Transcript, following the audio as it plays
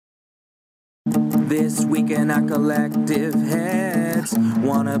This week in our collective heads,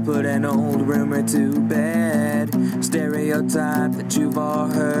 wanna put an old rumor to bed. Stereotype that you've all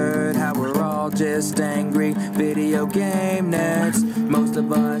heard, how we're all just angry video game nerds. Most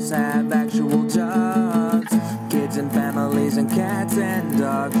of us have actual jobs, kids and families and cats and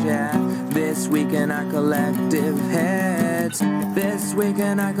dogs, yeah. This week in our collective heads, this week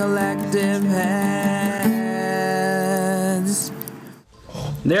in our collective heads.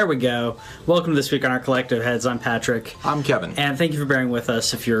 There we go. Welcome to This Week on Our Collective Heads. I'm Patrick. I'm Kevin. And thank you for bearing with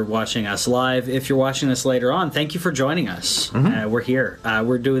us if you're watching us live. If you're watching us later on, thank you for joining us. We're here.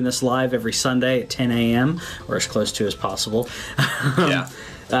 We're doing this live every Sunday at 10 a.m. or as close to as possible. Yeah.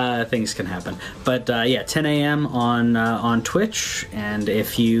 Things can happen. But yeah, 10 a.m. on Twitch. And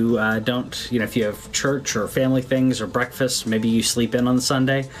if you if you have church or family things or breakfast, maybe you sleep in on the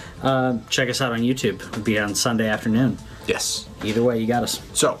Sunday, check us out on YouTube. It'll be on Sunday afternoon. Yes. Either way, you got us.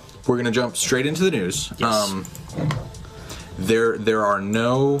 So, we're going to jump straight into the news. Yes. There are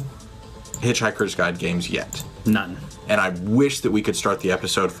no Hitchhiker's Guide games yet. None. And I wish that we could start the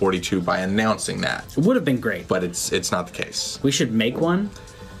episode 42 by announcing that. It would have been great. But it's not the case. We should make one,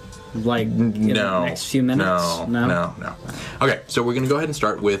 like, in the next few minutes. No. Okay, so we're going to go ahead and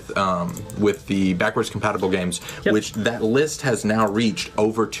start with the backwards compatible games, which that list has now reached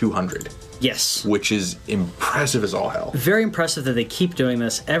over 200. Yes. Which is impressive as all hell. Very impressive that they keep doing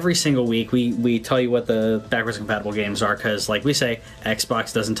this every single week. We tell you what the backwards compatible games are because, like we say,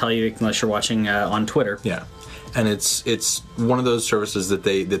 Xbox doesn't tell you unless you're watching on Twitter. Yeah, and it's one of those services that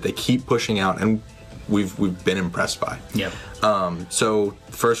they keep pushing out, and we've been impressed by. Yep. So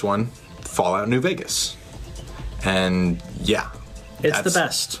first one, Fallout New Vegas, and yeah. It's the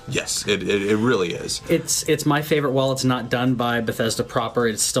best. Yes, it really is. It's my favorite. While it's not done by Bethesda proper,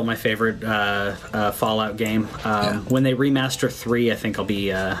 it's still my favorite Fallout game. When they remaster 3, I think I'll be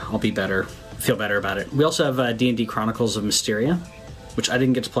feel better about it. We also have D&D Chronicles of Mysteria, which I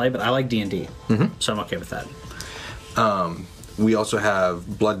didn't get to play, but I like D&D, so I'm okay with that. We also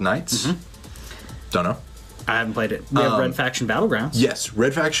have Blood Knights. Don't know. I haven't played it. We have Red Faction Battlegrounds. Yes,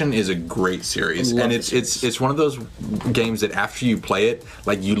 Red Faction is a great series, and it's one of those games that after you play it,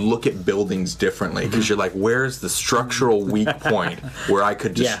 like you look at buildings differently because you're like, where's the structural weak point where I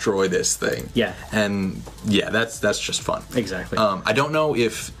could destroy this thing? Yeah, and yeah, that's just fun. Exactly. I don't know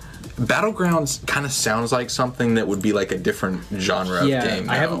if Battlegrounds kind of sounds like something that would be like a different genre of game.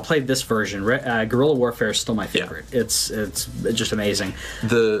 I haven't played this version. Guerrilla Warfare is still my favorite. Yeah. It's just amazing.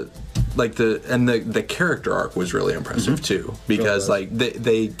 The character arc was really impressive too, because like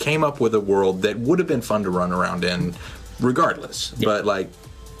they came up with a world that would have been fun to run around in regardless. Yeah. But like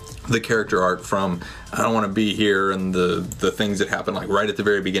the character arc from I don't want to be here and the things that happen like right at the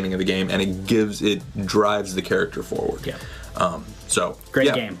very beginning of the game, and it drives the character forward. Yeah. So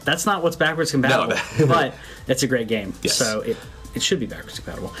great game. That's not what's backwards compatible, but it's a great game. Yes. So it should be backwards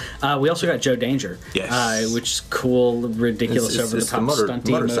compatible. We also got Joe Danger, which is cool, ridiculous, over the top,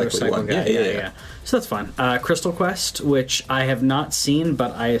 stunty motorcycle guy. Yeah. So that's fun. Crystal Quest, which I have not seen,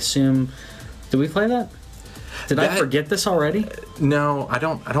 but I assume. Did we play that? Did I forget this already? No, I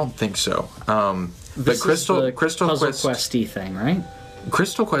don't think so. But Crystal Puzzle Questy thing, right?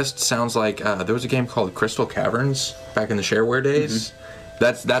 Crystal Quest sounds like there was a game called Crystal Caverns back in the shareware days.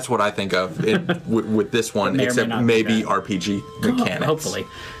 That's what I think of with this one, except maybe RPG mechanics. Hopefully.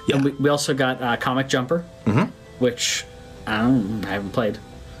 Yeah. And we also got Comic Jumper, which I haven't played.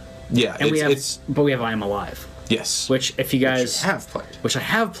 Yeah, and but we have I Am Alive. Yes. Which if you guys which I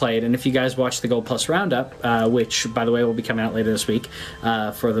have played, and if you guys watch the Gold Plus Roundup, which by the way will be coming out later this week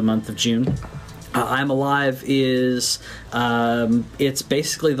for the month of June. I'm Alive is it's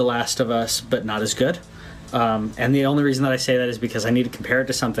basically The Last of Us, but not as good. And the only reason that I say that is because I need to compare it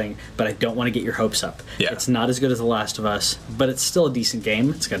to something, but I don't want to get your hopes up. Yeah. It's not as good as The Last of Us, but it's still a decent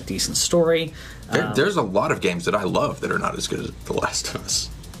game. It's got a decent story. There's a lot of games that I love that are not as good as The Last of Us.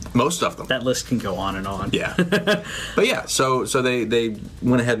 Most of them. That list can go on and on. Yeah. But yeah, so they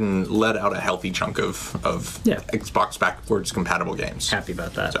went ahead and let out a healthy chunk of Xbox backwards compatible games. Happy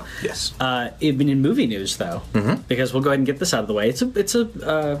about that. So, yes. In movie news though, because we'll go ahead and get this out of the way. It's a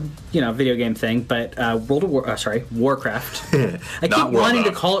video game thing, but Warcraft. I keep wanting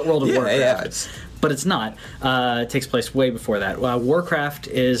to call it World of Warcraft. Yeah, but it's not. It takes place way before that. Warcraft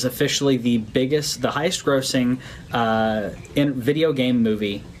is officially the highest grossing video game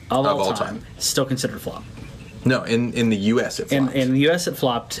movie of all time. Still considered a flop. No, in the U.S. it flopped. In the U.S. it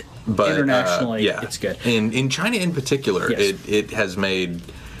flopped. But internationally, it's good. In China in particular, it has made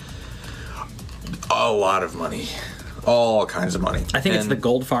a lot of money. All kinds of money. I think it's the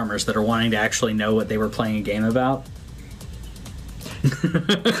gold farmers that are wanting to actually know what they were playing a game about.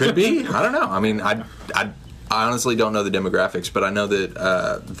 Could be. I don't know. I mean, I honestly don't know the demographics, but I know that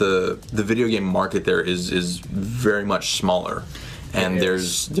the video game market there is very much smaller, and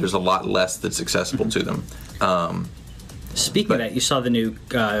there's a lot less that's accessible to them. Speaking of that, you saw the new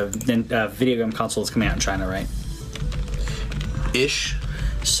video game console that's coming out in China, right? Ish.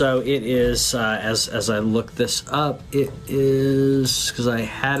 So it is, as I look this up, it is, because I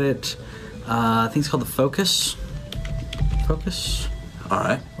had it, I think it's called the Focus. Focus? All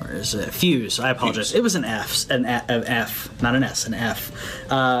right. Where is it? Fuse. I apologize. Fuse. It was an F, not an S, an F.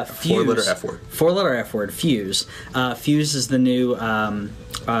 Fuse. Four-letter F word. Four-letter F word, Fuse. Fuse is the new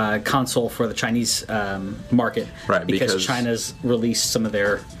console for the Chinese market. Right, because China's released some of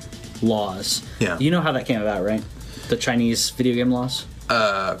their laws. Yeah. You know how that came about, right? The Chinese video game laws?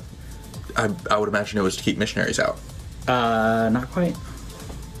 I would imagine it was to keep missionaries out. Not quite.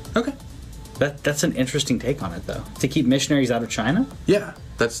 Okay. That's an interesting take on it, though. To keep missionaries out of China? Yeah,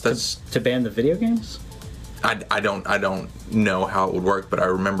 that's To ban the video games? I don't know how it would work, but I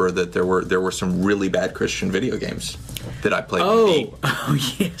remember that there were some really bad Christian video games that I played. Oh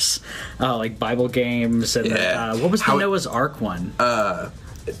yes. Oh, like Bible games and what was the Noah's Ark one?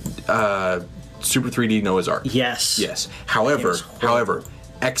 Super 3D Noah's Ark. Yes. However,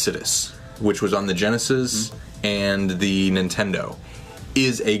 Exodus, which was on the Genesis and the Nintendo,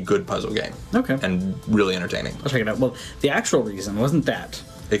 is a good puzzle game. Okay. And really entertaining. I'll check it out. Well, the actual reason wasn't that.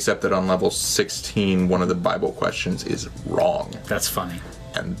 Except that on level 16, one of the Bible questions is wrong. That's funny.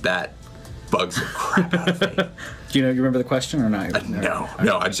 And that bugs the crap out of me. Do you remember the question or not? No.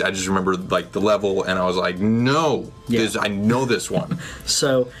 I just remember like the level, and I was like, no, I know this one.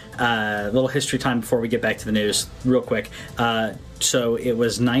 So, a little history time before we get back to the news, real quick. So it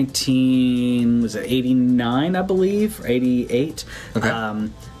was 89, I believe, or 88. Okay.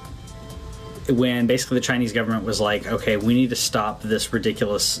 When basically the Chinese government was like, okay, we need to stop this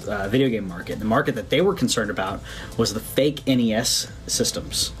ridiculous video game market. The market that they were concerned about was the fake NES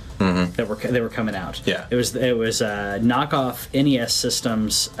systems. That they were coming out. Yeah. It was knockoff NES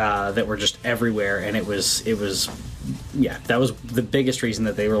systems that were just everywhere, and it was that was the biggest reason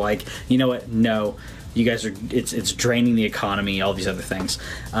that they were like, you know what, no, you guys are it's draining the economy, all these other things,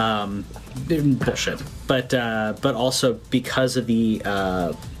 bullshit. But also because of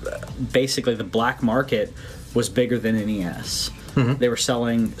the basically the black market was bigger than NES. They were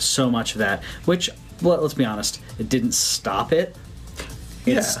selling so much of that, which, well, let's be honest, it didn't stop it.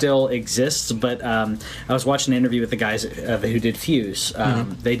 It still exists, but I was watching an interview with the guys who did Fuse.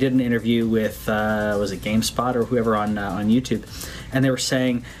 They did an interview with, was it GameSpot or whoever on YouTube, and they were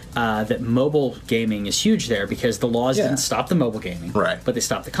saying that mobile gaming is huge there because the laws didn't stop the mobile gaming, right? But they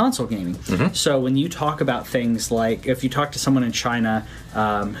stopped the console gaming. So when you talk about things like, if you talk to someone in China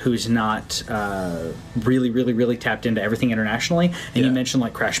who's not really, really, really tapped into everything internationally, and you mention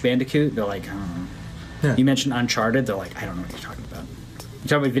like Crash Bandicoot, they're like, you mention Uncharted, they're like, I don't know what you're talking about. You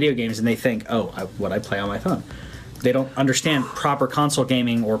talk about video games and they think, what I play on my phone. They don't understand proper console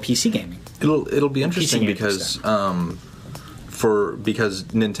gaming or PC gaming. It'll be interesting because because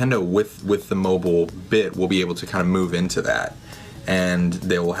Nintendo with the mobile bit will be able to kind of move into that, and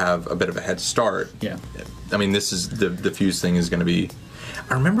they will have a bit of a head start. Yeah. I mean, this is the Fuse thing is going to be.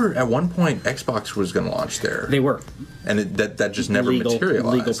 I remember at one point Xbox was going to launch there. They were. And that just never materialized.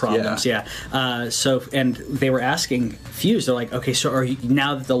 Legal problems, so, and they were asking Fuse, they're like, okay, so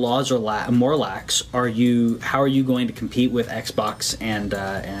now that the laws are more lax, how are you going to compete with Xbox and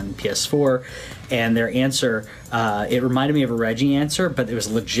PS4? And their answer, it reminded me of a Reggie answer, but it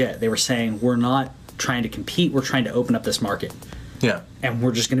was legit. They were saying, we're not trying to compete, we're trying to open up this market. Yeah. And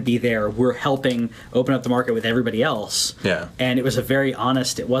we're just going to be there. We're helping open up the market with everybody else. Yeah. And it was a very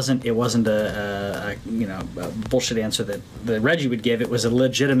honest. It wasn't a bullshit answer that Reggie would give. It was a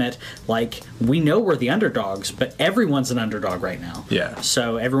legitimate, like, we know we're the underdogs, but everyone's an underdog right now. Yeah.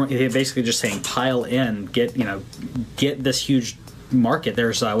 So they're basically just saying, pile in, get this huge market.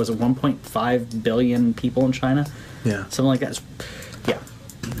 There's was it 1.5 billion people in China? Yeah. Something like that. Yeah.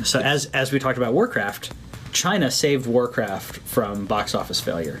 So as we talked about Warcraft, China saved Warcraft from box office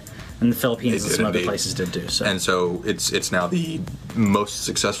failure, and the Philippines and some other places did too. So. And so it's now the most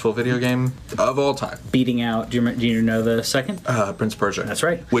successful video game of all time, beating out. Do you know the second? Prince of Persia. That's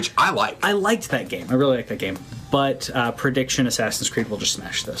right. Which I like. I liked that game. I really liked that game. But prediction: Assassin's Creed will just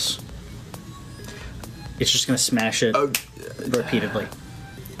smash this. It's just going to smash it repeatedly.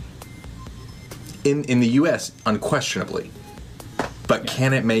 In the U.S., unquestionably. But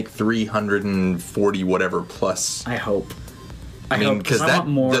can it make 340 whatever plus? I hope. I mean, because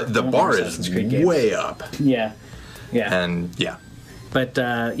the bar is way up. Yeah. And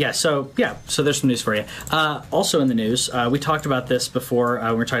So there's some news for you. Also in the news, we talked about this before.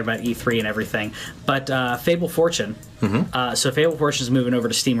 We were talking about E3 and everything, but Fable Fortune. So Fable Fortune is moving over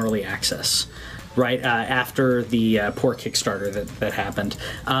to Steam Early Access, right after the poor Kickstarter that happened.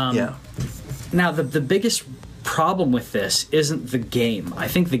 Now the biggest problem with this isn't the game. I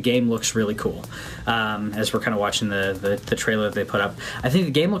think the game looks really cool. As we're kind of watching the trailer that they put up, I think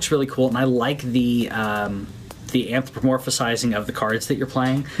the game looks really cool, and I like the anthropomorphizing of the cards that you're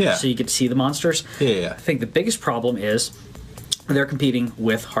playing, so you get to see the monsters. I think the biggest problem is they're competing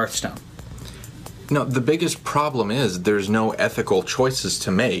with Hearthstone. No, the biggest problem is there's no ethical choices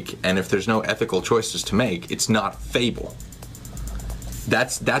to make, and if there's no ethical choices to make, it's not Fable.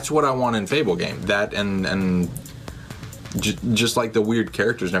 That's what I want in Fable game. That and just like the weird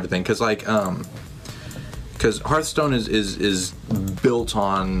characters and everything, because Hearthstone is built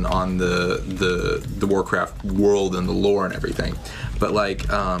on the Warcraft world and the lore and everything, but like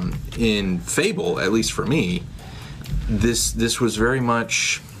in Fable, at least for me, this is very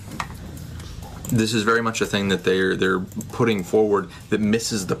much a thing that they're putting forward that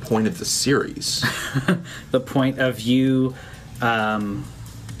misses the point of the series. The point of you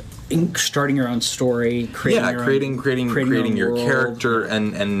starting your own story, creating your character,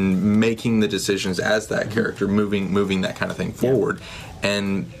 and making the decisions as that character, moving that kind of thing forward.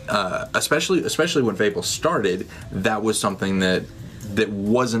 And especially when Fable started, that was something that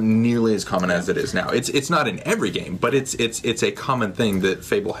wasn't nearly as common as it is now. It's not in every game, but it's a common thing that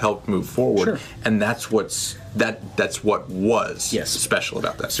Fable helped move forward, and that's what was special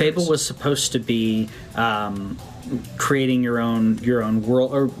about that series. Fable was supposed to be creating your own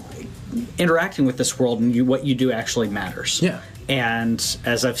world, or interacting with this world, and what you do actually matters. And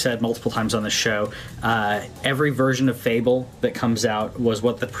as I've said multiple times on the show, every version of Fable that comes out was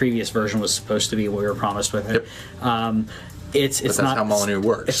what the previous version was supposed to be, what we were promised with it. That's not how Molyneux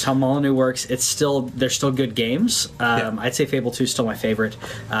works. It's how Molyneux works. They're still good games. I'd say Fable 2 is still my favorite.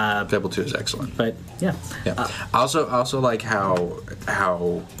 Fable 2 is excellent. But I also like how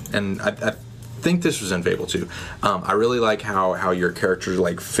and I think this was in Fable 2. I really like how your character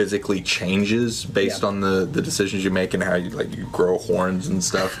like physically changes based on the decisions you make, and how you grow horns and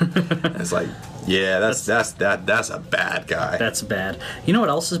stuff. And it's like, that's a bad guy. That's bad. You know what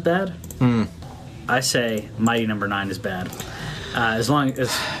else is bad? I say Mighty Number 9 is bad. As long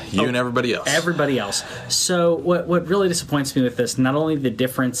as you and everybody else. Everybody else. So what really disappoints me with this, not only the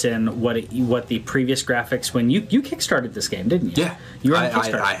difference in what the previous graphics, when you kickstarted this game, didn't you? Yeah. You were on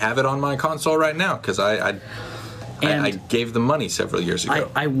Kickstarter. I have it on my console right now because I gave them money several years ago.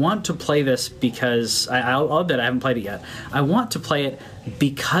 I want to play this because I'll admit I haven't played it yet. I want to play it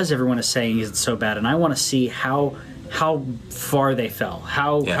because everyone is saying it's so bad, and I want to see how far they fell.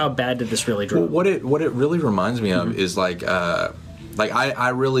 How bad did this really drop? Well, what it really reminds me of is I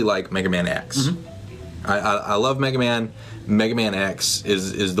really like Mega Man X. I love Mega Man. Mega Man X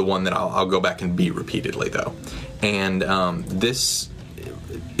is the one that I'll go back and beat repeatedly though. And this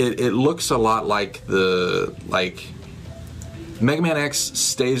it looks a lot like Mega Man X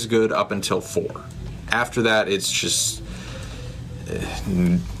stays good up until 4. After that, it's just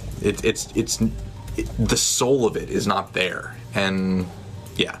the soul of it is not there, and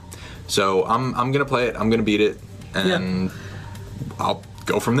so I'm gonna play it, I'm gonna beat it, and I'll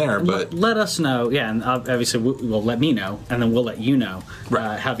go from there. But let us know, and obviously we'll let me know, and then we'll let you know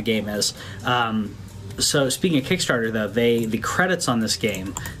how the game is. So speaking of Kickstarter, though, the credits on this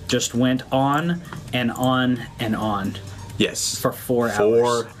game just went on and on and on. Yes, for 4 hours.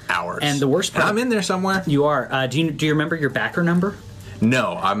 4 hours, and the worst part, and I'm in there somewhere. You are. Do you remember your backer number?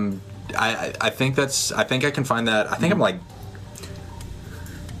 No, I think I can find that. I think I'm like,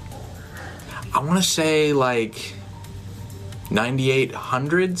 I want to say like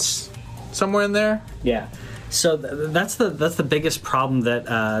 9800s, somewhere in there. Yeah. So that's the biggest problem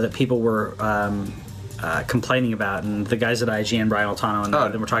that people were complaining about, and the guys at IGN, Brian Altano, and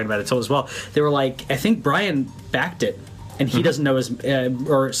them were talking about it too as well. They were like, I think Brian backed it, and he doesn't know his,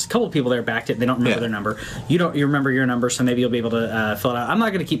 or a couple of people there backed it. They don't remember their number. You remember your number, so maybe you'll be able to fill it out. I'm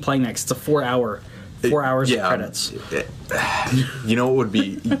not going to keep playing that because it's a 4 hours of credits. You know what would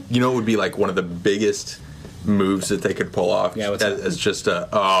be like one of the biggest moves that they could pull off as just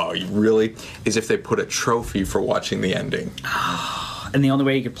you really is if they put a trophy for watching the ending. And the only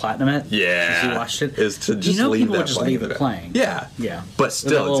way you could platinum it, if you watched it, is to just leave people that would just leave it playing. Yeah. But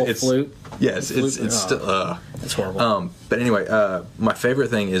still, it's flute. Yes, it's still. It's horrible. But anyway, my favorite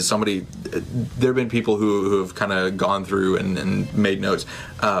thing is somebody. There have been people who have kind of gone through and made notes.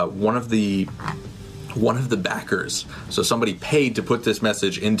 One of the backers, so somebody paid to put this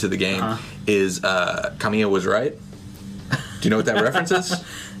message into the game, is Kamiya was right. Do you know what that reference is?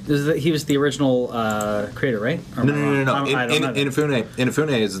 He was the original creator, right? Or No. I don't know.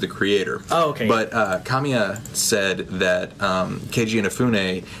 Inafune is the creator. Oh, okay. But Kamiya said that Keiji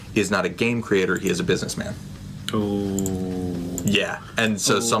Inafune is not a game creator; he is a businessman. Ooh. Yeah, and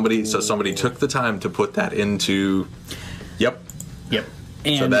so somebody took the time to put that into. Yep.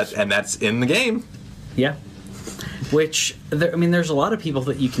 And that's in the game. Yeah. Which there's a lot of people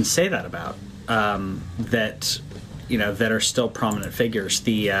that you can say that about. That that are still prominent figures.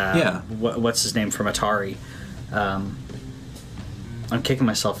 What's his name from Atari? I'm kicking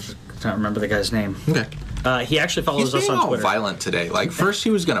myself. I don't remember the guy's name. Okay. He actually follows us He's being on all Twitter. violent today. Like first he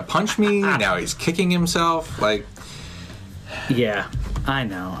was gonna punch me, now he's kicking himself. Like, yeah, I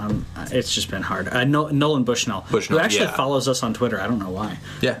know. It's just been hard. Nolan Bushnell, who actually follows us on Twitter. I don't know why.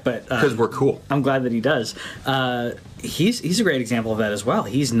 Yeah, but because we're cool. I'm glad that he does. He's a great example of that as well.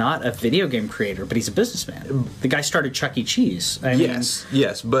 He's not a video game creator, but he's a businessman. The guy started Chuck E. Cheese.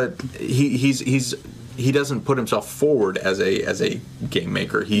 Yes, but he doesn't put himself forward as a game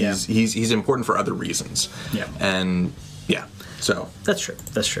maker. He's important for other reasons. Yeah, and yeah, so that's true.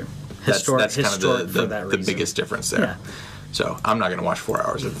 That's kind of the biggest difference there. Yeah. So I'm not going to watch 4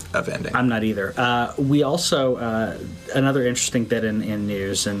 hours of ending. I'm not either. We also, another interesting bit in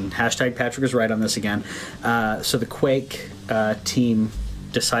news, and hashtag Patrick is right on this again. So the Quake team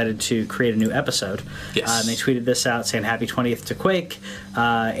decided to create a new episode. Yes. And they tweeted this out saying, Happy 20th to Quake,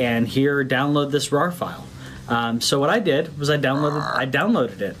 and here, download this RAR file. So what I did was I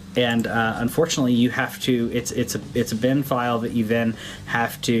downloaded it, and unfortunately you have to. It's a bin file that you then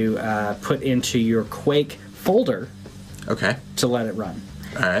have to put into your Quake folder. Okay. To let it run.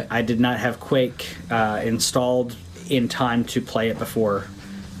 All right. I did not have Quake installed in time to play it before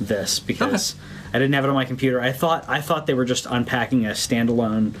this because I didn't have it on my computer. I thought they were just unpacking a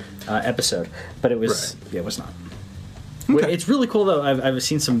standalone episode, but it was not. Okay. It's really cool though. I've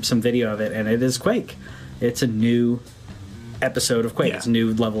seen some video of it, and it is Quake. It's a new episode of Quake. Yeah. It's a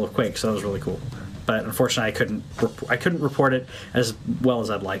new level of Quake, so that was really cool. But unfortunately, I couldn't report it as well as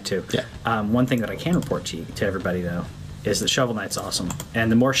I'd like to. Yeah. One thing that I can report to everybody though is that Shovel Knight's awesome,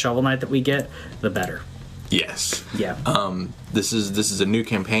 and the more Shovel Knight that we get, the better. Yes. Yeah. This is a new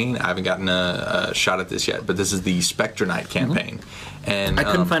campaign. I haven't gotten a shot at this yet, but this is the Spectre Knight campaign, and I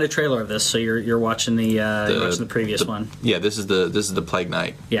couldn't find a trailer of this, so you're watching the previous one. Yeah, this is the Plague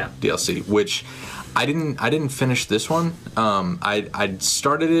Knight DLC, which I didn't finish this one. I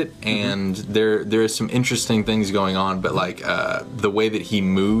started it, and there is some interesting things going on, but like the way that he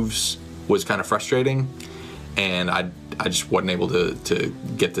moves was kind of frustrating, and I just wasn't able to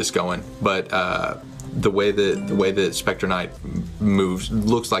get this going. But the way that Spectre Knight moves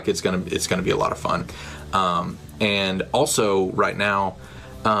looks like it's gonna be a lot of fun. And also right now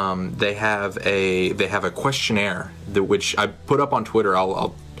they have a questionnaire which I put up on Twitter.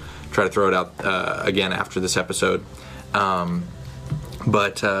 I'll try to throw it out again after this episode.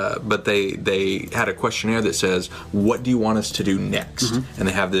 But they had a questionnaire that says, what do you want us to do next? And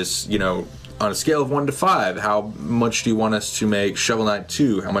they have this, on a scale of 1 to 5, how much do you want us to make Shovel Knight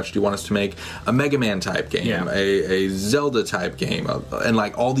 2? How much do you want us to make a Mega Man type game, a Zelda type game, and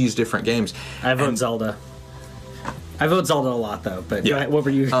like all these different games? I vote Zelda. I vote Zelda a lot though, but what were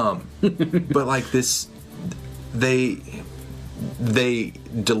you? But like this, they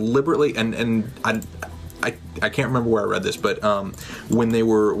deliberately and I can't remember where I read this, but when they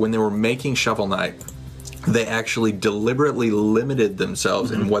were making Shovel Knight, they actually deliberately limited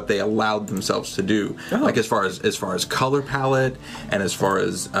themselves in what they allowed themselves to do. Like as far as color palette and as far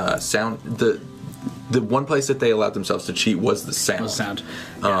as sound. The one place that they allowed themselves to cheat was the sound.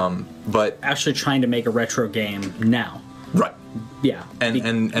 But actually trying to make a retro game now. Right. Yeah.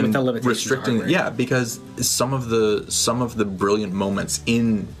 And with the limitations restricting because some of the brilliant moments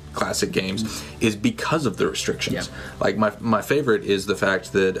in classic games is because of the restrictions. Like my favorite is the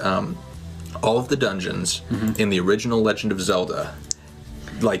fact that all of the dungeons in the original Legend of Zelda,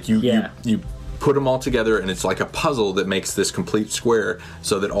 like you put them all together and it's like a puzzle that makes this complete square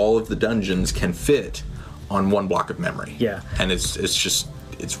so that all of the dungeons can fit on one block of memory. Yeah. And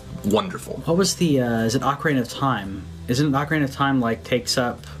it's wonderful. What was the is it Ocarina of Time? Isn't Ocarina of Time takes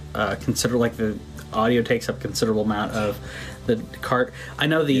up the audio takes up considerable amount of the cart? I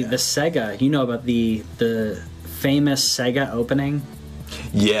know the Sega, about the famous Sega opening.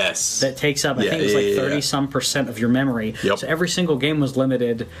 Yes. That takes up, I think it was 30-some% of your memory. Yep. So every single game was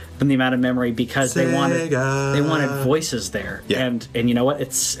limited in the amount of memory because they wanted voices there. Yeah. And you know what?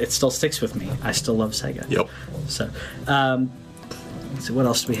 It still sticks with me. I still love Sega. Yep. So, let's see, what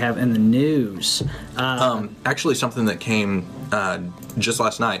else do we have in the news? Actually, something that came just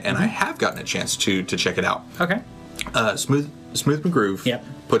last night, and I have gotten a chance to check it out. Okay. Smooth Smooth McGroove Yep.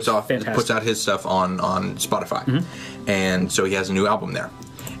 puts Fantastic. out his stuff on Spotify, and so he has a new album there,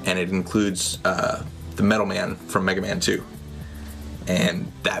 and it includes the Metal Man from Mega Man 2,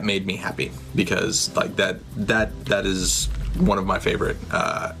 and that made me happy because like that is one of my favorite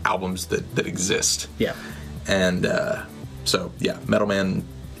albums that exist. Yeah. And so yeah, Metal Man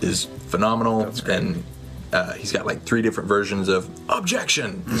is phenomenal. That's great. And he's got like 3 different versions of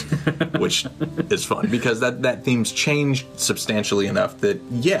Objection, which is fun because that theme's changed substantially enough that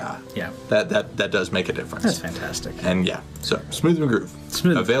that does make a difference. That's fantastic. And yeah, so Smooth McGroove,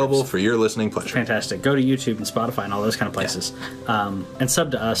 Smooth available McGrooves. for your listening pleasure. Fantastic. Go to YouTube and Spotify and all those kind of places, and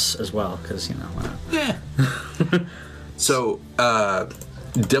sub to us as well because why not? Yeah. So,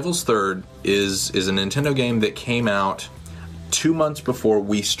 Devil's Third is a Nintendo game that came out 2 months before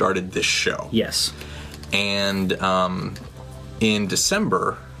we started this show. Yes. And in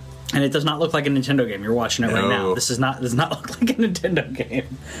December, And it does not look like a Nintendo game. You're watching it right now. No. Does not look like a Nintendo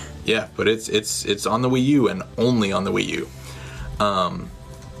game. yeah, but it's on the Wii U and only on the Wii U.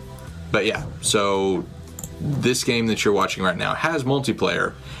 But yeah, so this game that you're watching right now has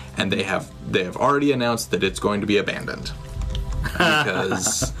multiplayer, and they have already announced that it's going to be abandoned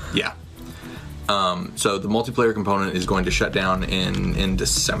because yeah. So the multiplayer component is going to shut down in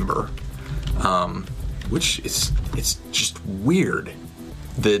December, which it's just weird.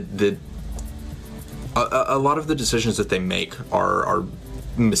 A lot of the decisions that they make are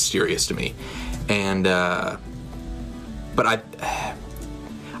mysterious to me, and but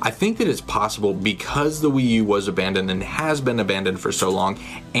I think that it's possible because the Wii U was abandoned and has been abandoned for so long,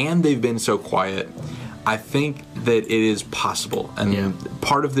 and they've been so quiet. I think that it is possible, and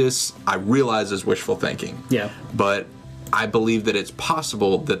part of this I realize is wishful thinking. Yeah. But I believe that it's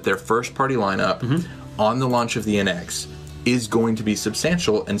possible that their first party lineup on the launch of the NX is going to be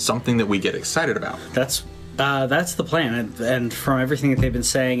substantial and something that we get excited about. That's the plan, and from everything that they've been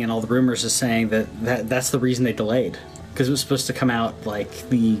saying and all the rumors is saying that's the reason they delayed, because it was supposed to come out like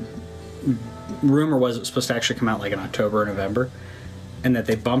the rumor was it was supposed to actually come out like in October or November, and that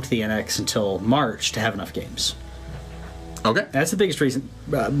they bumped the NX until March to have enough games. Okay. That's the biggest reason.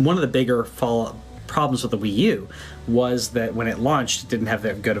 One of the bigger problems with the Wii U was that when it launched, it didn't have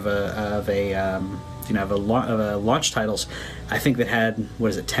that good of a launch titles. I think that had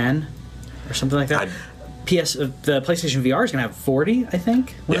 10 or something like that. The PlayStation VR is going to have 40, I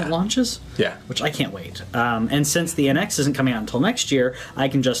think, when it launches. Yeah. Which I can't wait. And since the NX isn't coming out until next year, I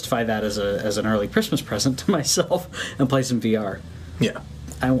can justify that as an early Christmas present to myself and play some VR. Yeah.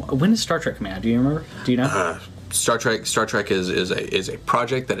 When is Star Trek coming out? Do you remember? Do you know? Star Trek is a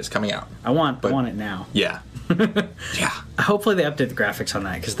project that is coming out. I want it now. Yeah. Yeah. Hopefully they update the graphics on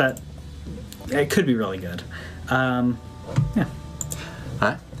that, because it could be really good. Yeah.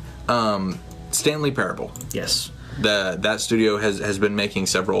 All right. Stanley Parable. Yes. That studio has been making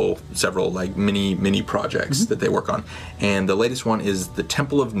several like mini projects that they work on, and the latest one is the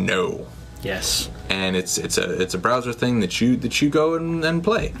Temple of No. Yes. And it's a browser thing that you go and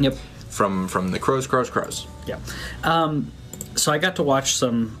play. Yep. From the Crows. Yeah. So I got to watch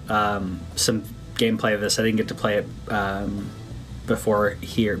some gameplay of this. I didn't get to play it before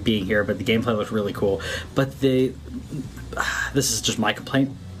being here, but the gameplay looked really cool. But this is just my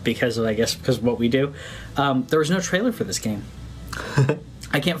complaint because of what we do. There was no trailer for this game.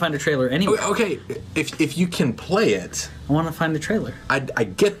 I can't find a trailer anywhere. Okay, if you can play it, I want to find the trailer. I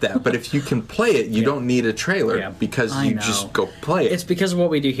get that, but if you can play it, you don't need a trailer because you just go play it. It's because of what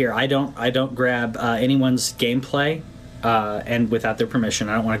we do here. I don't grab anyone's gameplay and without their permission.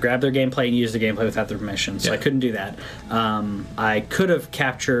 I don't want to grab their gameplay and use the gameplay without their permission. So I couldn't do that. I could have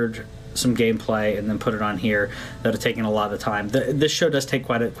captured some gameplay and then put it on here. That would have taken a lot of the time. This show does take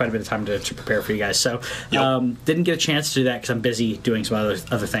quite a bit of time to prepare for you guys. So didn't get a chance to do that because I'm busy doing some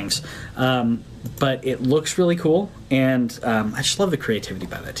other things. But it looks really cool, and I just love the creativity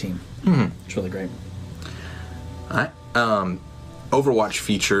by that team. Mm-hmm. It's really great. All right.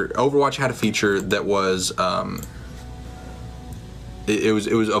 Overwatch had a feature that was it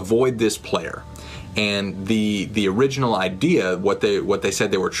was avoid this player. And the original idea, what they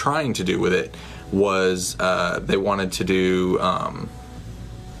said they were trying to do with it was they wanted to do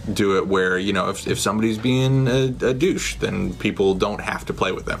it where, if somebody's being a douche, then people don't have to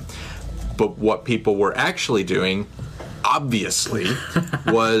play with them. But what people were actually doing, obviously,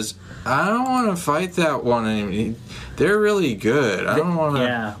 was I don't want to fight that one anymore. They're really good. I don't want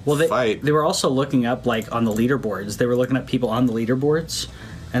to fight. They were also looking up, like, on the leaderboards. They were looking at people on the leaderboards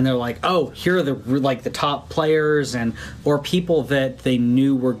and they're like, oh, here are the top players, or people that they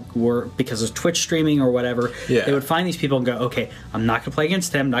knew were because of Twitch streaming or whatever. Yeah. They would find these people and go, okay, I'm not going to play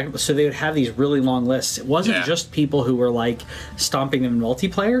against them. So they would have these really long lists. It wasn't just people who were like stomping them in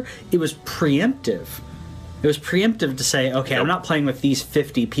multiplayer. It was preemptive. It was preemptive to say, okay, I'm not playing with these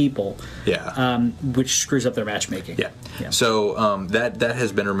 50 people. Yeah. Which screws up their matchmaking. Yeah. So that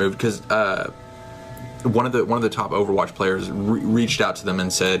has been removed because one of the top Overwatch players reached out to them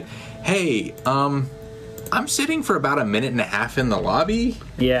and said, "Hey, I'm sitting for about a minute and a half in the lobby.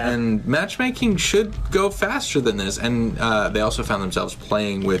 Yeah. And matchmaking should go faster than this." And they also found themselves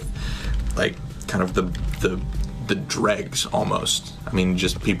playing with like kind of the dregs almost. I mean,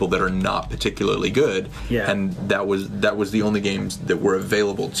 just people that are not particularly good. Yeah. And that was the only games that were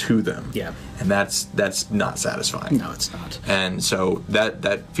available to them. Yeah. And that's not satisfying. No, it's not. And so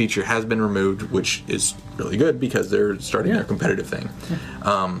that feature has been removed, which is really good because they're starting their competitive thing.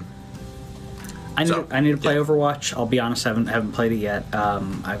 I need to play Overwatch. I'll be honest, I haven't played it yet.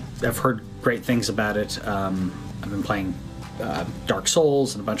 I've heard great things about it. I've been playing Dark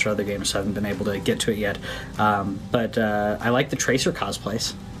Souls and a bunch of other games, so I haven't been able to get to it yet. But I like the Tracer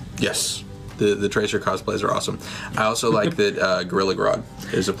cosplays. Yes. The Tracer cosplays are awesome. I also like that Gorilla Grodd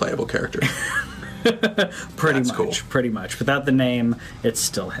is a playable character. Pretty much. Without the name, it's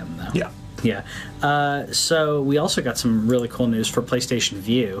still him, though. Yeah. Yeah. So we also got some really cool news for PlayStation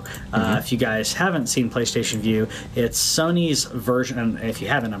Vue. If you guys haven't seen PlayStation Vue, it's Sony's version. And if you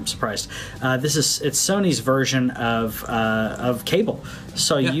haven't, I'm surprised. It's Sony's version of cable.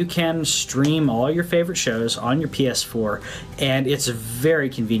 So you can stream all your favorite shows on your PS4, and it's very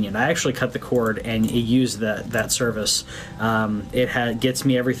convenient. I actually cut the cord and use that service. It gets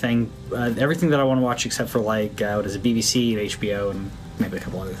me everything that I want to watch except for BBC and HBO and maybe a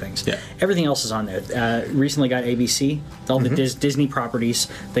couple other things. Yeah. Everything else is on there. Recently got ABC, all the Disney properties.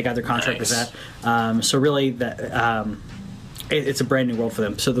 They got their contract with that. So really, it's a brand new world for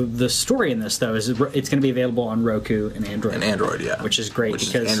them. So the story in this, though, is it's going to be available on Roku and Android. And Android, yeah. Which is great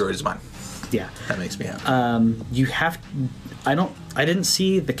because Android is mine. Yeah. That makes me happy. You have. I didn't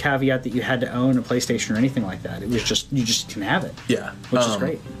see the caveat that you had to own a PlayStation or anything like that. It was just you just can have it. Yeah. Which is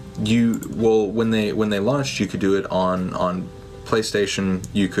great. When they launched, you could do it on PlayStation.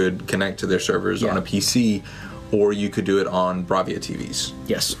 You could connect to their servers on a PC, or you could do it on Bravia TVs.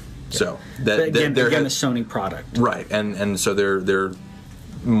 Yes. So they're a Sony product, right? And so they're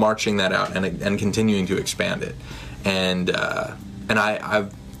marching that out and continuing to expand it, and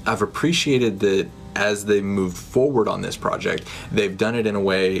I've appreciated that as they moved forward on this project, they've done it in a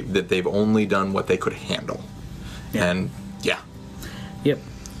way that they've only done what they could handle, and Yep.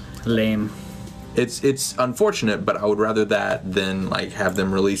 Lame. It's unfortunate, but I would rather that than have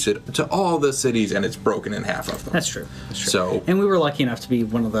them release it to all the cities and it's broken in half of them. That's true. So, and we were lucky enough to be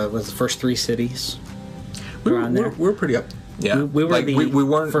one of the first 3 cities. We're pretty up. Yeah, we were we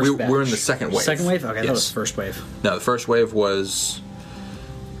weren't. First we were in the second wave. Second wave? Okay, yes. That was the first wave. No, the first wave was.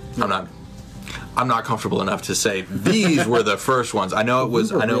 I'm not comfortable enough to say these were the first ones. I know it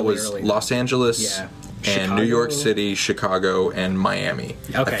was. I know it was early. Los Angeles. Yeah. And Chicago. New York City, Chicago, and Miami.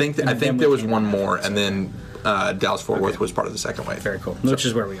 Okay. I think there was one more, and then Dallas-Fort Worth was part of the second wave. Very cool. Which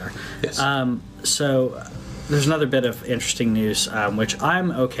is where we are. Yes. So there's another bit of interesting news, which I'm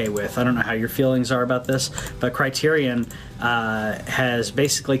okay with. I don't know how your feelings are about this, but Criterion has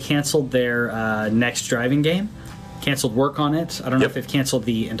basically canceled their next driving game. Canceled work on it. I don't know if they've canceled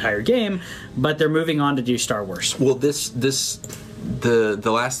the entire game, but they're moving on to do Star Wars. Well,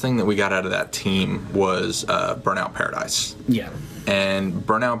 the last thing that we got out of that team was Burnout Paradise. Yeah. And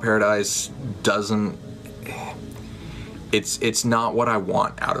Burnout Paradise doesn't. It's not what I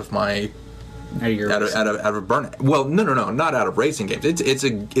want out of my. Out of Burnout. Well, no, not out of racing games. It's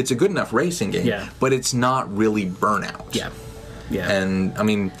a good enough racing game. Yeah. But it's not really Burnout. Yeah. Yeah. And I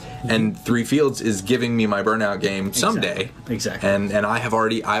mean, and Three Fields is giving me my Burnout game someday. Exactly. And I've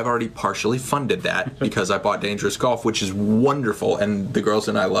already partially funded that because I bought Dangerous Golf, which is wonderful, and the girls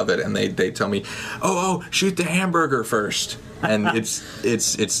and I love it, and they tell me, oh, shoot the hamburger first, and it's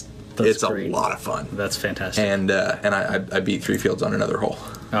a lot of fun. That's fantastic. And I beat Three Fields on another hole.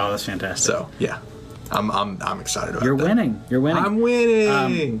 Oh, that's fantastic. So yeah, I'm excited about You're that. winning. I'm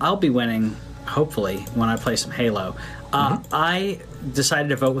winning. I'll be winning, hopefully, when I play some Halo. I decided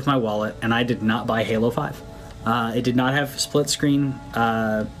to vote with my wallet, and I did not buy Halo 5. It did not have split screen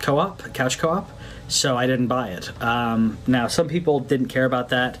couch co-op, so I didn't buy it. Now, some people didn't care about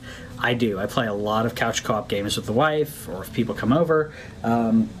that. I do. I play a lot of couch co-op games with the wife, or if people come over.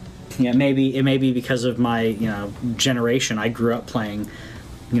 It may be because of my generation. I grew up playing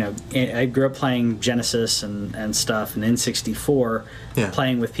I grew up playing Genesis and stuff, and N64, Yeah.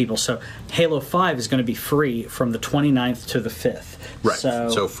 playing with people. So Halo 5 is going to be free from the 29th to the 5th. Right.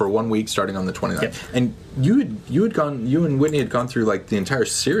 So for 1 week, starting on the 29th. Yep. And you and Whitney had gone through like the entire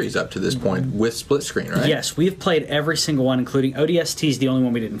series up to this point with split screen, right? Yes, we've played every single one, including ODST is the only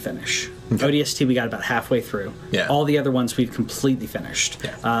one we didn't finish. Okay. ODST we got about halfway through. Yeah. All the other ones we've completely finished.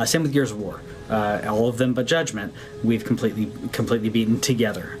 Yeah. Same with Gears of War. All of them but Judgment we've completely beaten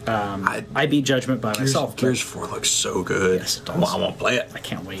together. I beat Judgment by myself. Gears 4 looks so good. Yes, it does. Well, I won't play it. I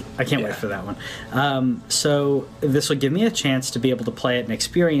can't wait. I can't wait for that one. So this will give me a chance to be able to play it and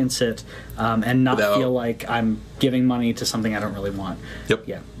experience it, and not feel like I'm giving money to something I don't really want. Yep.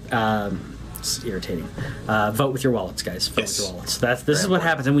 Yeah. It's irritating. Vote with your wallets, guys. Vote with your wallets. This is what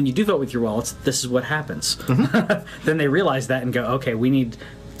happens. And when you do vote with your wallets, this is what happens. Then they realize that and go, okay, we need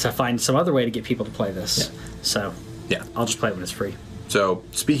to find some other way to get people to play this. Yeah. So Yeah. I'll just play it when it's free. So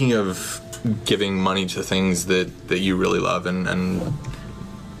speaking of giving money to things that you really love and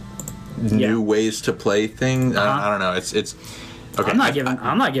new ways to play things, I don't know. It's okay.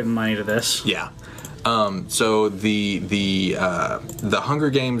 I'm not giving money to this. Yeah. So the Hunger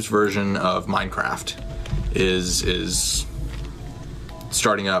Games version of Minecraft is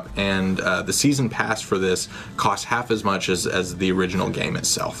starting up, and the season pass for this costs half as much as the original game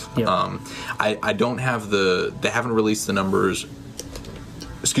itself. Yep. I don't have they haven't released the numbers.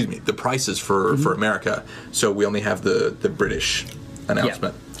 Excuse me, the prices for America. So we only have the British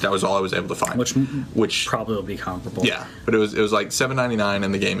announcement. That was all I was able to find. Which probably will be comparable. Yeah, but it was like $7.99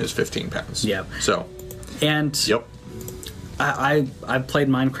 and the game is £15. Yeah. So. And. Yep. I played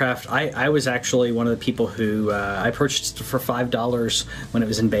Minecraft. I was actually one of the people who I purchased it for $5 when it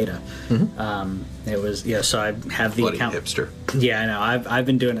was in beta. It was so I have the Bloody account. hipster. Yeah, I know. I've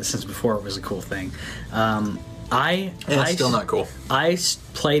been doing it since before it was a cool thing. It's still not cool. I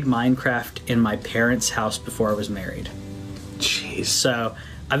played Minecraft in my parents' house before I was married. Jeez. So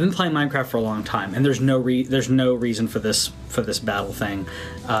I've been playing Minecraft for a long time, and there's no reason for this battle thing.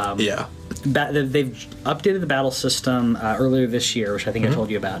 Yeah. They've updated the battle system earlier this year, which I think I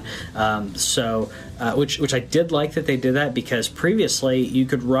told you about. Which I did like that they did that, because previously you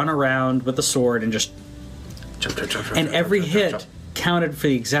could run around with a sword and just and every hit counted for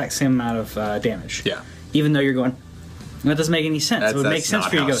the exact same amount of damage. Yeah. Even though you're going, that doesn't make any sense. It would make sense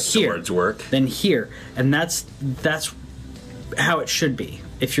for you to go here, swords work. then here, and that's how it should be.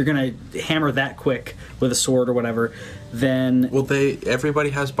 If you're gonna hammer that quick with a sword or whatever, then everybody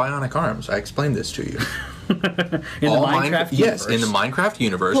has bionic arms. I explained this to you. in the Minecraft universe. Yes, in the Minecraft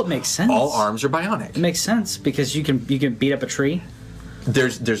universe. Well, it makes sense. All arms are bionic. It makes sense because you can beat up a tree.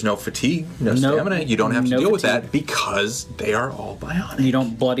 There's no fatigue, no stamina. You don't have to deal with that because they are all bionic. You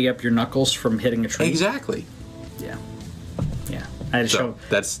don't bloody up your knuckles from hitting a tree. Exactly. Yeah. I had to show.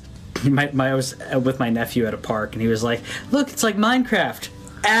 That's. I was with my nephew at a park, and he was like, "Look, it's like Minecraft."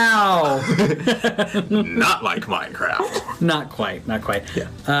 Ow! Not like Minecraft. Not quite. Yeah.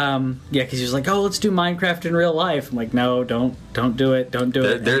 Because he was like, "Oh, let's do Minecraft in real life." I'm like, "No, don't do it. Don't do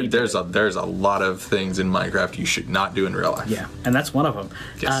it." There's a lot of things in Minecraft you should not do in real life. Yeah, and that's one of them.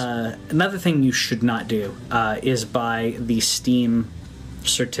 Yes. Another thing you should not do is buy the Steam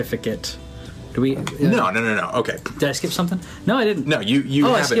certificate. Do we? No. Okay. Did I skip something? No, I didn't. No, you.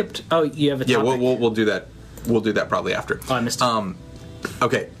 Oh, have I skipped. It. Oh, you have a topic. Yeah, we'll do that. We'll do that probably after. Oh, I missed it.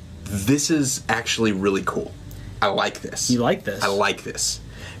 Okay, this is actually really cool. I like this. You like this? I like this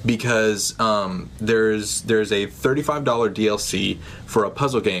because there's a $35 DLC for a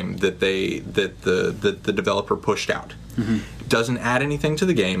puzzle game that the developer pushed out. Doesn't add anything to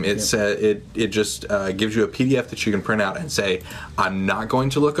the game. It just gives you a PDF that you can print out and say, I'm not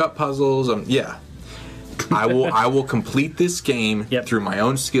going to look up puzzles. I will complete this game through my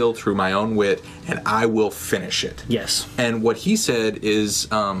own skill, through my own wit, and I will finish it. Yes. And what he said is,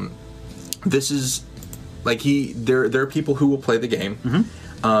 this is like there are people who will play the game.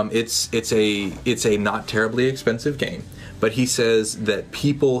 It's a not terribly expensive game, but he says that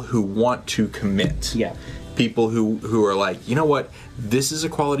people who want to commit. Yeah. People who are like, you know what, this is a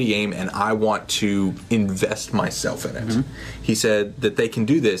quality game and I want to invest myself in it. He said that they can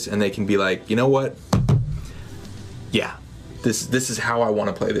do this and they can be like, you know what, yeah, this is how I want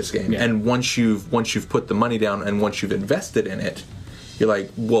to play this game. Yeah. And once you've put the money down and once you've invested in it, you're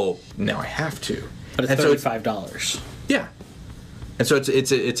like, well, now I have to. But it's $35. Yeah. And so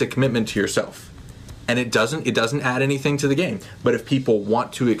it's a commitment to yourself. And it doesn't add anything to the game. But if people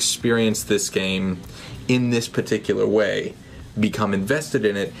want to experience this game in this particular way, become invested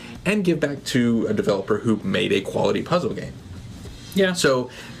in it, and give back to a developer who made a quality puzzle game. Yeah. So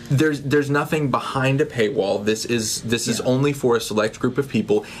there's nothing behind a paywall. This is only for a select group of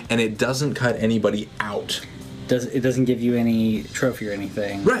people, and it doesn't cut anybody out. It doesn't give you any trophy or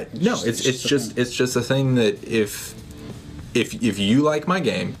anything. Right. It's just a thing that if you like my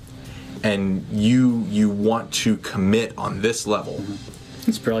game and you want to commit on this level.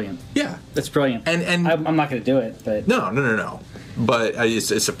 It's brilliant. Yeah. It's brilliant. And I'm not going to do it, but No. But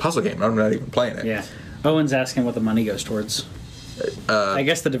it's a puzzle game. I'm not even playing it. yeah. Owen's asking what the money goes towards. I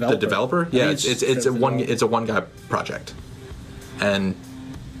guess the developer. The developer? Yeah, it's a one guy project. And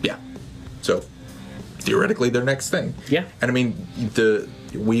yeah. So theoretically their next thing. Yeah. And I mean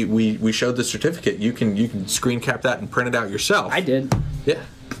we showed the certificate. You can screen cap that and print it out yourself. I did. Yeah.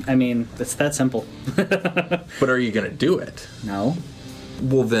 I mean, it's that simple. But are you going to do it? No.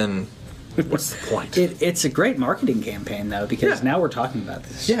 Well then what's the point? It's a great marketing campaign though, because now we're talking about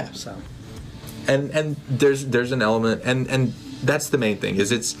this. Yeah. So And there's an element, and that's the main thing,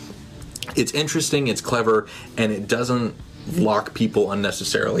 is it's interesting, it's clever, and it doesn't lock people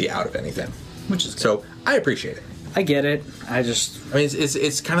unnecessarily out of anything. which is good. So I appreciate it. I get it. I mean,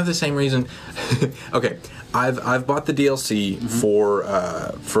 it's kind of the same reason. Okay, I've bought the DLC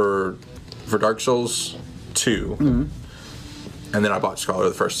for Dark Souls 2, and then I bought Scholar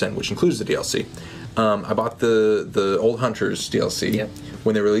of the First Sin, which includes the DLC. I bought the Old Hunters DLC. Yep.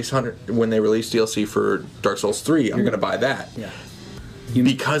 When they release DLC for Dark Souls 3, I'm going to buy that. Yeah.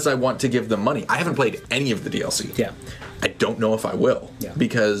 Because I want to give them money. I haven't played any of the DLC. Yeah. I don't know if I will. Yeah.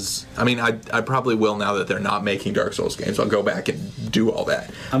 Because, I mean, I probably will now that they're not making Dark Souls games. I'll go back and do all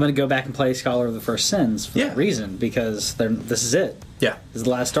that. I'm going to go back and play Scholar of the First Sins for that reason, because this is it. Yeah. This is the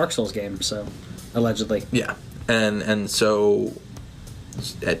last Dark Souls game, so allegedly. Yeah. And so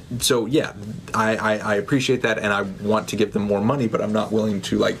yeah, I appreciate that, and I want to give them more money, but I'm not willing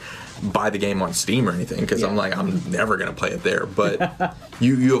to like buy the game on Steam or anything, because I'm never going to play it there. But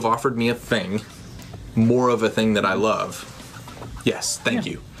you have offered me a thing, more of a thing that I love. Yes, thank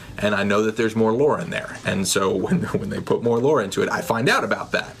you. And I know that there's more lore in there, and so when they put more lore into it, I find out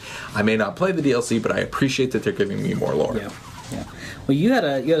about that. I may not play the DLC, but I appreciate that they're giving me more lore. Yeah. Well, you had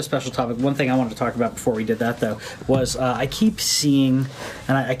a special topic. One thing I wanted to talk about before we did that, though, was I keep seeing,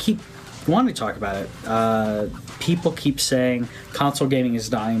 and I keep wanting to talk about it. People keep saying console gaming is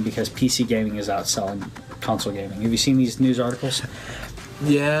dying because PC gaming is outselling console gaming. Have you seen these news articles?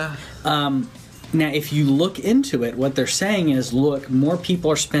 Yeah. Now, if you look into it, what they're saying is, look, more people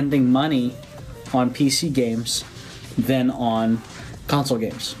are spending money on PC games than on console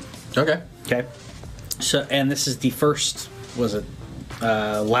games. Okay. So, and this is the first,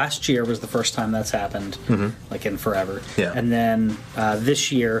 last year was the first time that's happened, like in forever. Yeah. And then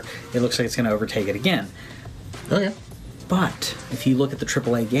this year, it looks like it's going to overtake it again. Okay. But if you look at the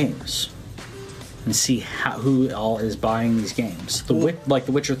AAA games and see who all is buying these games, like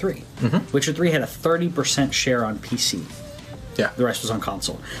The Witcher 3. Witcher 3 had a 30% share on PC. Yeah. The rest was on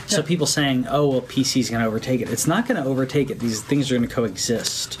console. So people saying, oh, well, PC's going to overtake it. It's not going to overtake it. These things are going to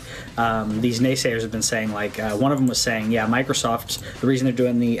coexist. These naysayers have been saying, like, one of them was saying, yeah, Microsoft, the reason they're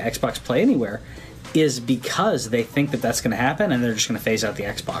doing the Xbox Play Anywhere is because they think that that's going to happen, and they're just going to phase out the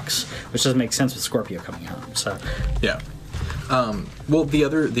Xbox, which doesn't make sense with Scorpio coming out. So yeah. Well, the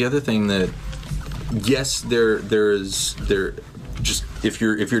other thing that, yes, there just if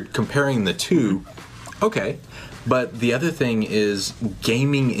you're comparing the two, okay. But the other thing is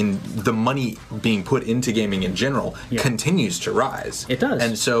gaming, in the money being put into gaming in general continues to rise. It does.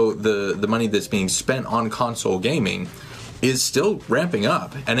 And so the money that's being spent on console gaming is still ramping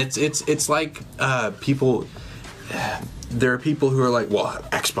up. And it's like people. There are people who are like, well,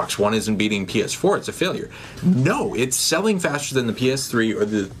 Xbox One isn't beating PS4, it's a failure. No, it's selling faster than the PS3 or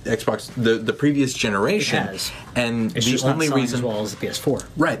the Xbox, the previous generation. It has. And it's the just only not selling reason, as well as the PS4.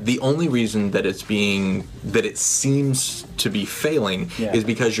 right, the only reason that it seems to be failing is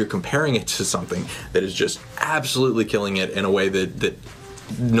because you're comparing it to something that is just absolutely killing it in a way that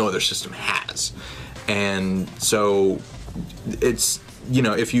no other system has. And so it's,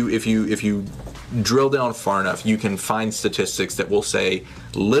 if you drill down far enough, you can find statistics that will say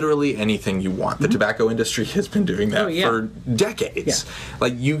literally anything you want. The tobacco industry has been doing that for decades.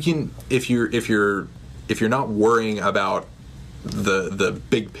 Like, you can, if you're not worrying about the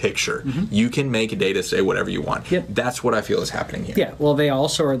big picture, you can make data say whatever you want. That's what I feel is happening here. Yeah. Well, they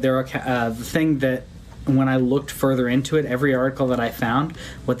also are the thing that, when I looked further into it, every article that I found,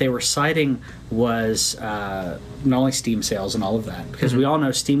 what they were citing was not only Steam sales and all of that, because we all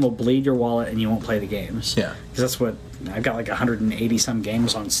know Steam will bleed your wallet and you won't play the games. Yeah. Because that's what, I've got like 180 some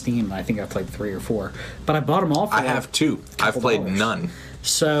games on Steam, and I think I've played 3 or 4. But I bought them all for I have 2. I've played none.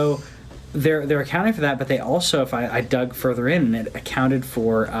 So they're accounting for that, but they also, if I dug further in, it accounted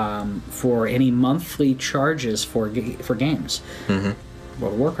for any monthly charges for games. World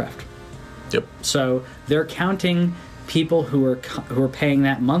of Warcraft. Yep. So they're counting people who are paying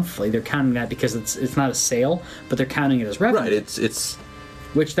that monthly. They're counting that because it's not a sale, but they're counting it as revenue. Right. It's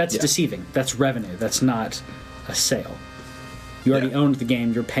which that's deceiving. That's revenue. That's not a sale. You already owned the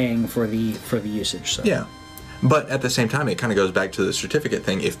game. You're paying for the usage. So. Yeah. But at the same time, it kind of goes back to the certificate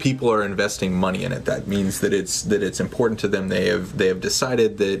thing. If people are investing money in it, that means that it's important to them. They have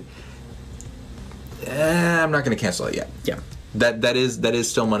decided that I'm not going to cancel it yet. Yeah. That is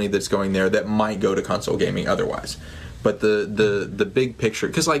still money that's going there that might go to console gaming otherwise. But the big picture,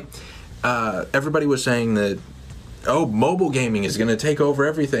 because like everybody was saying that mobile gaming is going to take over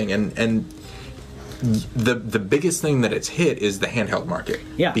everything, and the biggest thing that it's hit is the handheld market.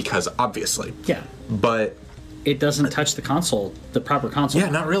 Yeah. Because obviously. Yeah. But it doesn't touch the console, the proper console.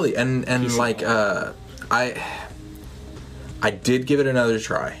 Yeah, not really. And like I did give it another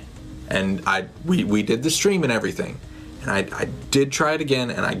try, and we did the stream and everything, and I did try it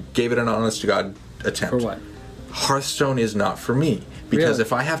again, and I gave it an honest to God attempt. For what? Hearthstone is not for me, because Really?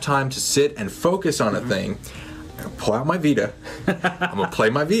 if I have time to sit and focus on a thing, I'm gonna pull out my Vita. I'm gonna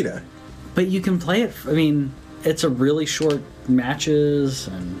play my Vita. But you can play it. I mean, it's a really short matches,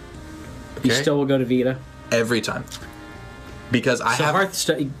 and you still will go to Vita. Every time. Because I have...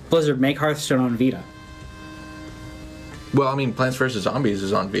 Hearthstone, Blizzard, make Hearthstone on Vita. Well, I mean, Plants vs. Zombies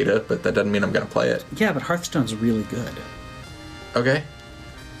is on Vita, but that doesn't mean I'm going to play it. Yeah, but Hearthstone's really good. Okay.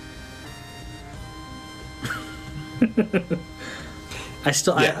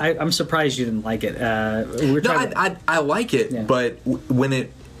 I'm surprised you didn't like it. I like it, but when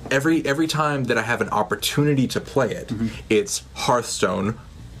it... Every time that I have an opportunity to play it, it's Hearthstone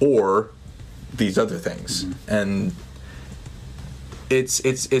or these other things, and it's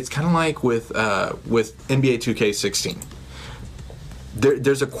kind of like with NBA 2K16.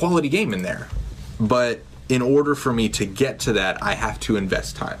 There's a quality game in there, but in order for me to get to that, I have to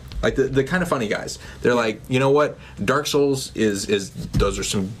invest time. Like the kind of funny guys, they're like, you know what, Dark Souls is those are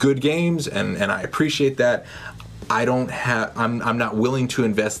some good games, and I appreciate that. I'm not willing to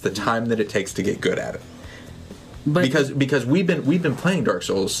invest the time that it takes to get good at it. But because we've been playing Dark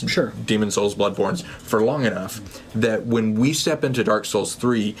Souls, Demon Souls, Bloodborne's for long enough that when we step into Dark Souls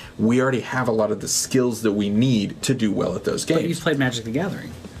 3, we already have a lot of the skills that we need to do well at those games. But you've played Magic the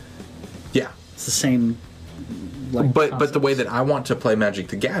Gathering. Yeah. It's the same. But the way that I want to play Magic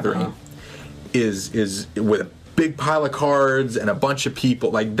the Gathering is with a big pile of cards and a bunch of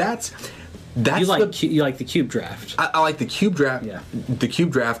people. Like that's you like the cube draft. I like the cube draft. Yeah. The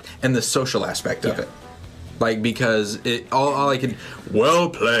cube draft and the social aspect of it. Like, because all I can, well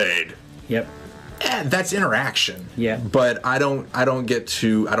played. Yep. That's interaction. Yeah. But I don't get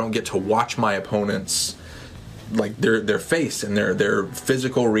to watch my opponents, like their face and their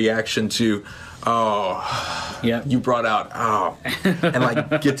physical reaction to, you brought out and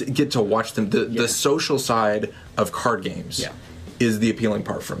like get to watch them. The social side of card games is the appealing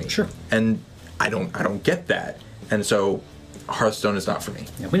part for me. Sure. And I don't get that, and so Hearthstone is not for me.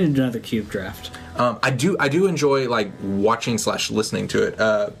 Yeah, we need to do another cube draft. I do enjoy like watching / listening to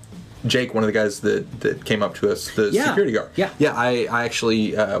it. Jake, one of the guys that came up to us, the security guard. Yeah. I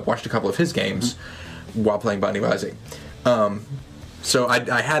actually watched a couple of his games while playing Binding of Isaac. So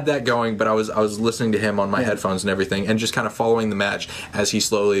I had that going, but I was listening to him on my headphones and everything, and just kind of following the match as he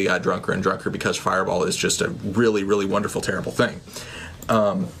slowly got drunker and drunker, because Fireball is just a really, really wonderful, terrible thing.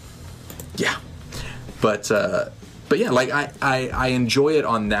 But yeah, like I enjoy it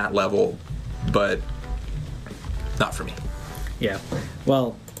on that level, but not for me. Yeah.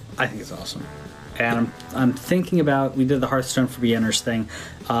 Well, I think it's awesome. And I'm thinking about, we did the Hearthstone for Beginners thing.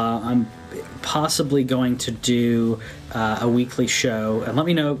 I'm possibly going to do a weekly show, and let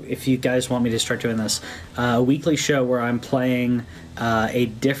me know if you guys want me to start doing this. A weekly show where I'm playing a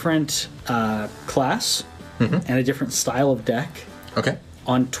different class and a different style of deck. Okay.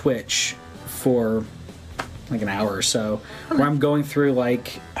 On Twitch for like an hour or so, where I'm going through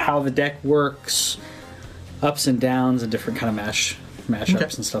like how the deck works, ups and downs, and different kind of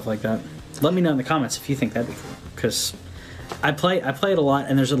mashups and stuff like that. Let me know in the comments if you think that'd be cool, because I play it a lot,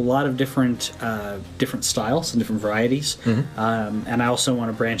 and there's a lot of different styles and different varieties, and I also want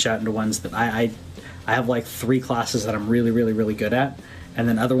to branch out into ones that I have like 3 classes that I'm really, really, really good at, and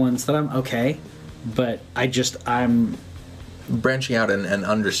then other ones that I'm okay, but I'm branching out and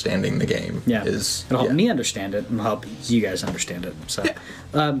understanding the game it'll help me understand it and help you guys understand it. So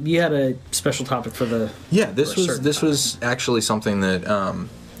you had a special topic for the this was actually something that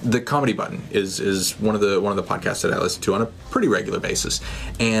the Comedy Button is one of the podcasts that I listen to on a pretty regular basis,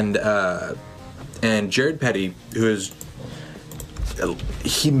 and Jared Petty,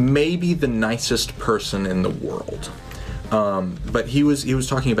 he may be the nicest person in the world. But he was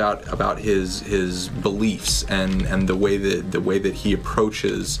talking about his beliefs and the way that he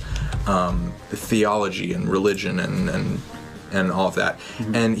approaches theology and religion and all of that.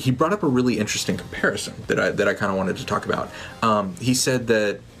 Mm-hmm. And he brought up a really interesting comparison that I kind of wanted to talk about. He said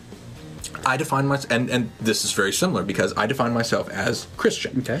that I define myself, and this is very similar because I define myself as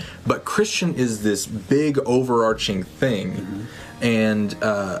Christian. Okay. But Christian is this big overarching thing, mm-hmm. And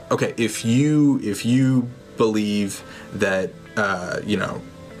okay, if you believe that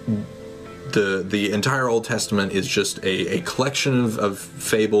the entire Old Testament is just a collection of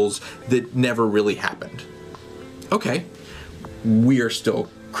fables that never really happened, okay, we are still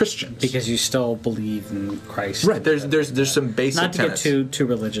Christians because you still believe in Christ. Right. There's some basic not to tenets. Get too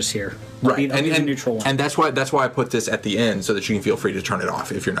religious here. Right. I'll be the neutral one. And that's why I put this at the end so that you can feel free to turn it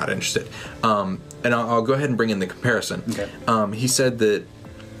off if you're not interested. And I'll go ahead and bring in the comparison. Okay. He said that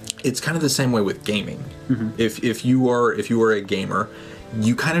it's kind of the same way with gaming. Mm-hmm. If you are a gamer,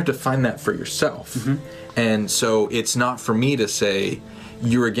 you kind of define that for yourself. Mm-hmm. And so it's not for me to say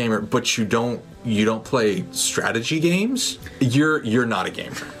you're a gamer, but you don't play strategy games. You're not a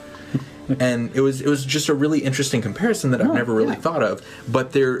gamer. And it was just a really interesting comparison that I've never really thought of.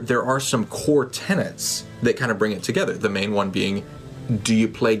 But there are some core tenets that kind of bring it together. The main one being, do you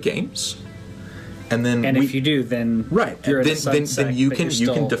play games? And if you do, then right, you're then you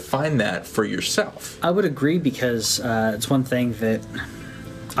can define that for yourself. I would agree because it's one thing that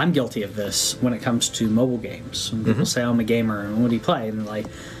I'm guilty of this when it comes to mobile games. When people say I'm a gamer and what do you play, and they're like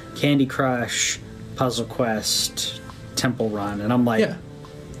Candy Crush, Puzzle Quest, Temple Run, and I'm like,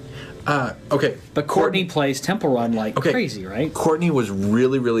 okay. But Courtney plays Temple Run like crazy, right? Courtney was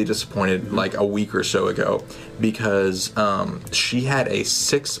really, really disappointed like a week or so ago because she had a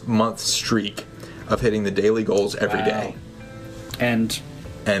 6-month streak of hitting the daily goals every day, and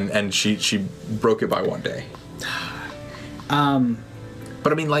she broke it by one day.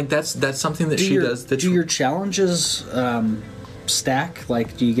 But I mean, like that's something that she does. Do your challenges stack?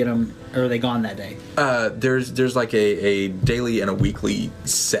 Like, do you get them, or are they gone that day? There's like a daily and a weekly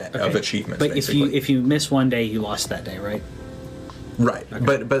set of achievements. But basically. if you miss one day, you lost that day, right? Right,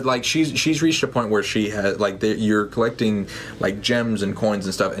 okay. but like she's reached a point where she has like you're collecting like gems and coins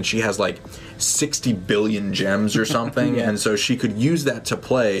and stuff, and she has like 60 billion gems or something, and so she could use that to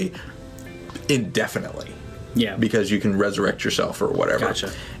play indefinitely. Yeah, because you can resurrect yourself or whatever.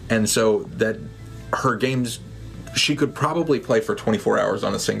 Gotcha. And so that her games, she could probably play for 24 hours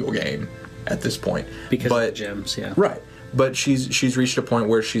on a single game at this point because of the gems. Yeah, right. But she's reached a point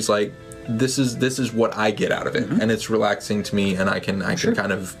where she's like, this is what I get out of it, and it's relaxing to me, and I can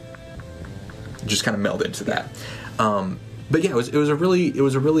kind of just kind of meld into that. But yeah, it was a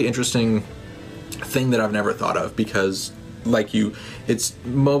really interesting thing that I've never thought of because it's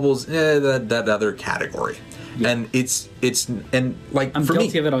mobile's that other category, and it's like I'm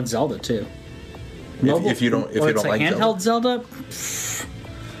guilty of it on Zelda too. If you don't like handheld Zelda.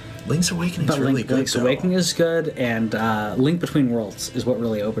 Link's Awakening is really good. Link's Awakening is good, and Link Between Worlds is what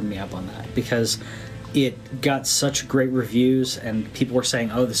really opened me up on that because it got such great reviews, and people were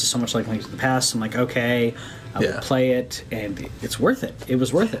saying, "Oh, this is so much like Link to the Past." I'm like, "Okay, I will play it," and it's worth it. It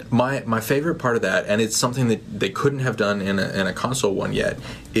was worth it. My favorite part of that, and it's something that they couldn't have done in a console one yet,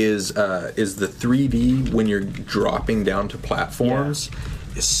 is the 3D when you're dropping down to platforms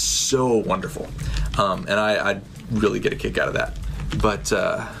is so wonderful, and I really get a kick out of that. But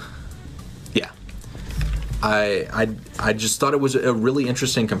I just thought it was a really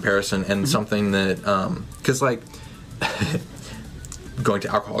interesting comparison and something that because like going to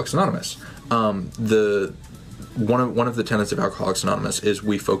Alcoholics Anonymous, one of the tenets of Alcoholics Anonymous is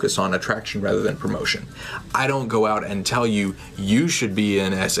we focus on attraction rather than promotion. I don't go out and tell you should be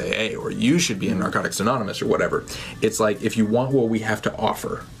in SAA or you should be in Narcotics Anonymous or whatever. It's like if you want what we have to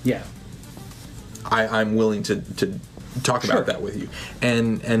offer, I'm willing to talk about that with you,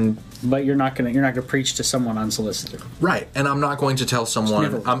 and but you're not gonna preach to someone unsolicited, right? And I'm not going to tell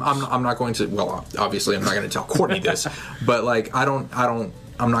someone. I'm not going to. Well, obviously, I'm not going to tell Courtney this, but like I'm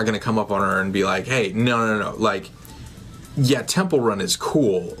not going to come up on her and be like, hey, no, like, yeah, Temple Run is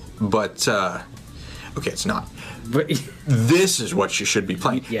cool, but okay, it's not. But this is what you should be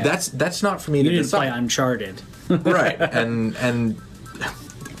playing. Yeah. That's not for me to decide. You didn't play Uncharted, right? And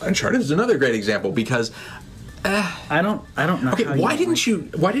Uncharted is another great example because. I don't know. Okay, why didn't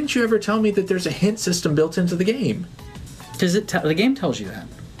you ever tell me that there's a hint system built into the game? Because the game tells you that.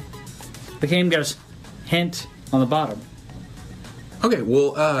 The game goes hint on the bottom. Okay,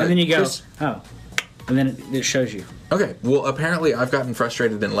 well, and then you go, Chris- oh, and then it shows you. Okay, well, apparently I've gotten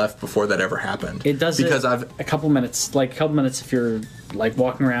frustrated and left before that ever happened. It does because it I've a couple minutes if you're like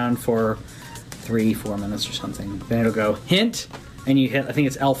walking around for 3-4 minutes or something. Then it'll go hint, and you hit. I think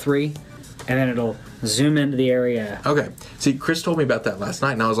it's L3, and then it'll zoom into the area. Okay. See, Chris told me about that last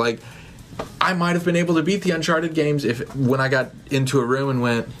night, and I was like, I might have been able to beat the Uncharted games when I got into a room and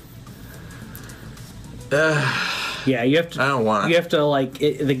went, Yeah, you have to. I don't want You have to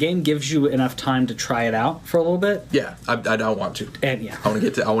the game gives you enough time to try it out for a little bit. yeah, I don't want to. And yeah, I want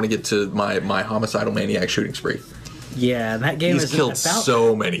to get to my homicidal maniac shooting spree. yeah, that game He's is killed about.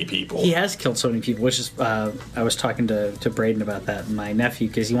 so many people. He has killed so many people, which is I was talking to Braden about that, my nephew,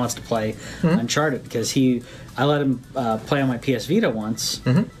 because he wants to play Uncharted because I let him play on my PS Vita once,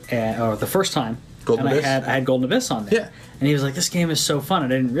 or the first time, Golden and Abyss? I had Golden Abyss on there, Yeah. and he was like, "This game is so fun,"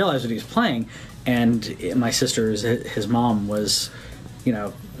 and I didn't realize what he was playing, and my sister's his mom was,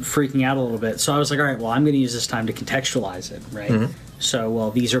 freaking out a little bit, so I was like, "All right, well, I'm going to use this time to contextualize it, right?" So, well,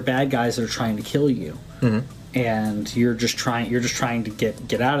 these are bad guys that are trying to kill you. And you're just trying to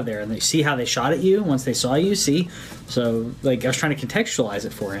get out of there, and they see how they shot at you once they saw you. See, so I was trying to contextualize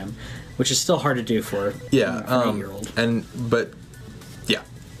it for him, which is still hard to do for an 8-year-old. Yeah,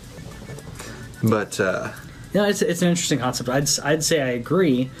 it's an interesting concept. I'd say I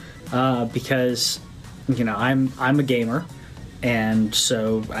agree because I'm a gamer, and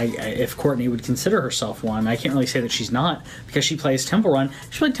so if Courtney would consider herself one, I can't really say that she's not because she plays Temple Run.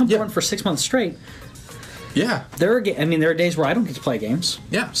 She played Temple Run for 6 months straight. Yeah. There are days where I don't get to play games.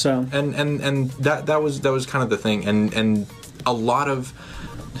 Yeah. So and that was kind of the thing, and a lot of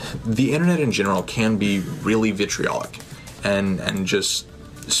the internet in general can be really vitriolic, and just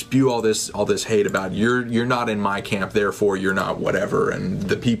spew all this hate about you're not in my camp, therefore you're not whatever, and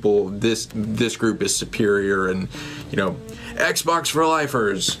the people this group is superior, and Xbox for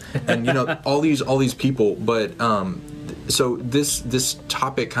lifers, and all these people, but so this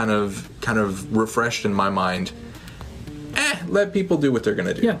topic kind of refreshed in my mind. Let people do what they're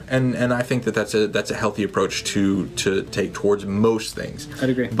going to do. Yeah. And I think that's a healthy approach to take towards most things. I'd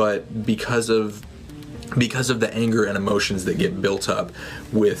agree. But because of the anger and emotions that get built up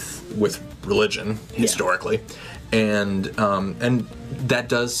with religion historically, and that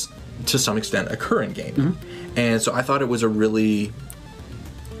does to some extent occur in gaming. And so I thought it was a really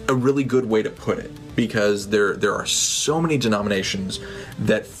good way to put it, because there are so many denominations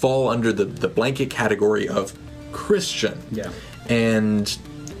that fall under the blanket category of Christian. Yeah. And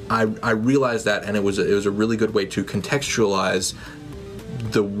I realized that, and it was a really good way to contextualize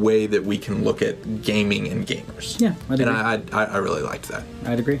the way that we can look at gaming and gamers. Yeah, I'd agree. And I really liked that.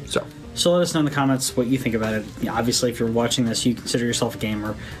 I'd agree. So let us know in the comments what you think about it. Obviously, if you're watching this, you consider yourself a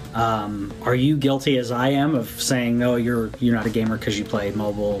gamer. Are you guilty, as I am, of saying, no, you're not a gamer because you play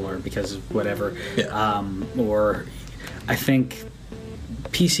mobile or because of whatever? Yeah. Or I think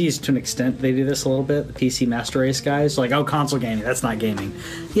PCs, to an extent, they do this a little bit. The PC Master Race guys, like, oh, console gaming, that's not gaming.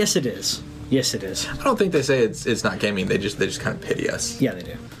 Yes, it is. Yes, it is. I don't think they say it's not gaming. They just kind of pity us. Yeah, they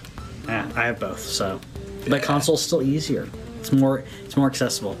do. Yeah, I have both. So, but console's still easier. It's more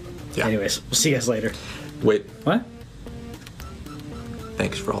accessible. Yeah. Anyways, we'll see you guys later. Wait. What?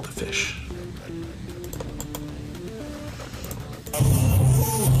 Thanks for all the fish.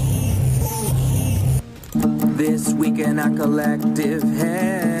 This week in our collective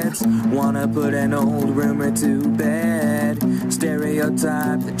heads, wanna put an old rumor to bed.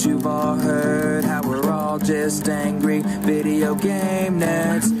 Stereotype that you've all heard, how we're all just angry video game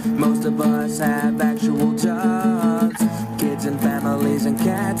nerds. Most of us have actual jobs, kids and families and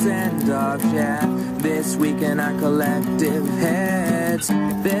cats and dogs, yeah. This week in our collective heads,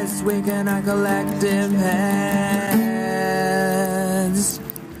 this week in our collective heads.